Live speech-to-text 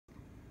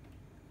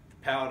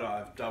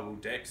PowerDive double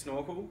deck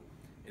snorkel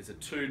is a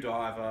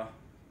 2-diver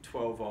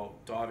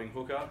 12-volt diving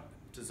hooker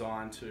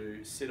designed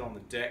to sit on the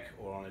deck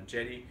or on a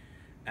jetty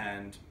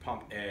and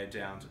pump air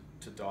down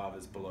to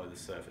divers below the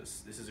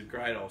surface. This is a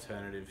great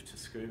alternative to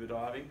scuba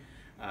diving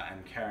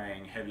and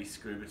carrying heavy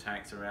scuba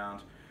tanks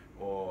around,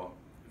 or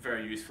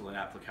very useful in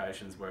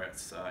applications where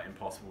it's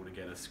impossible to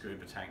get a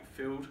scuba tank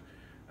filled.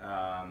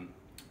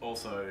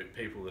 Also,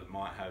 people that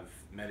might have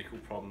medical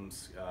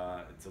problems,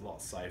 it's a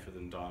lot safer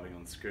than diving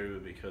on scuba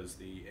because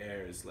the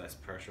air is less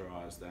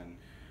pressurized than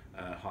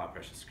a high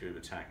pressure scuba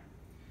tank.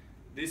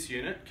 This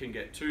unit can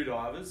get 2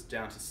 divers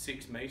down to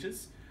 6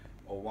 meters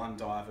or 1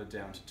 diver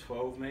down to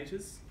 12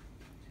 meters.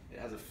 It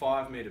has a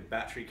 5-meter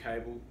battery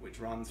cable which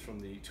runs from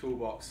the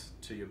toolbox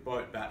to your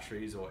boat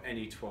batteries or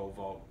any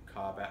 12-volt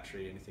car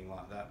battery, anything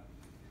like that.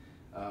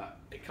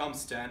 It comes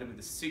standard with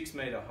a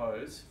 6-meter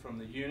hose from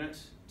the unit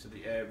to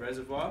the air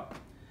reservoir,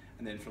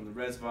 and then from the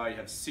reservoir you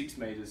have 6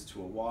 meters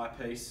to a wire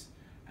piece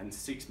and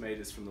 6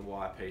 meters from the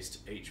wire piece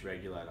to each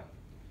regulator.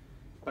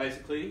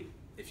 Basically,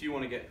 if you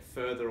want to get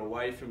further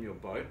away from your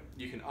boat,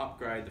 you can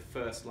upgrade the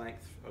first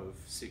length of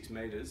 6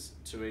 meters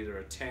to either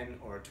a 10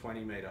 or a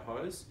 20-meter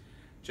hose.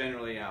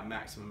 Generally, our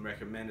maximum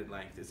recommended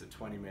length is a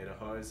 20-meter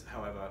hose.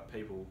 However,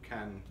 people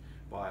can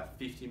buy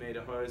a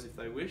 50-meter hose if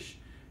they wish.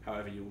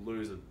 However, you'll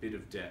lose a bit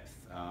of depth,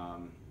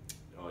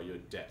 or your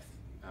depth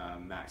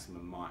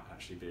maximum might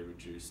actually be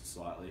reduced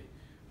slightly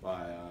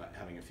by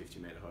having a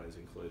 50-meter hose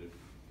included.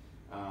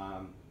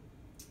 That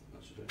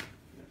should do it.